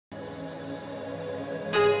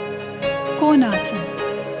Konasana.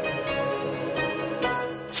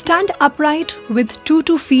 Stand upright with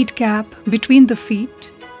 2 feet gap between the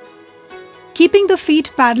feet, keeping the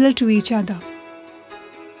feet parallel to each other.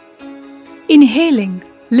 Inhaling,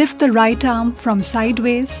 lift the right arm from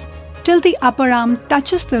sideways till the upper arm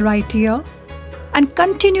touches the right ear and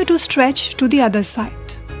continue to stretch to the other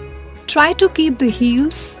side. Try to keep the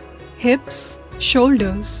heels, hips,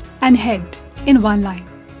 shoulders and head in one line.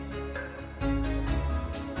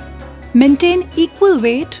 Maintain equal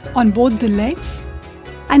weight on both the legs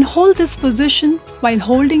and hold this position while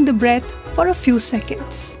holding the breath for a few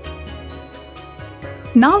seconds.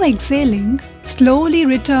 Now exhaling, slowly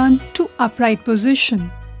return to upright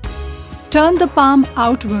position. Turn the palm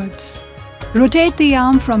outwards, rotate the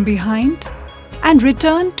arm from behind and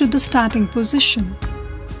return to the starting position.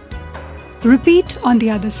 Repeat on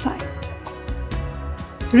the other side.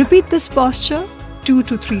 Repeat this posture 2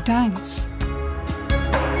 to 3 times.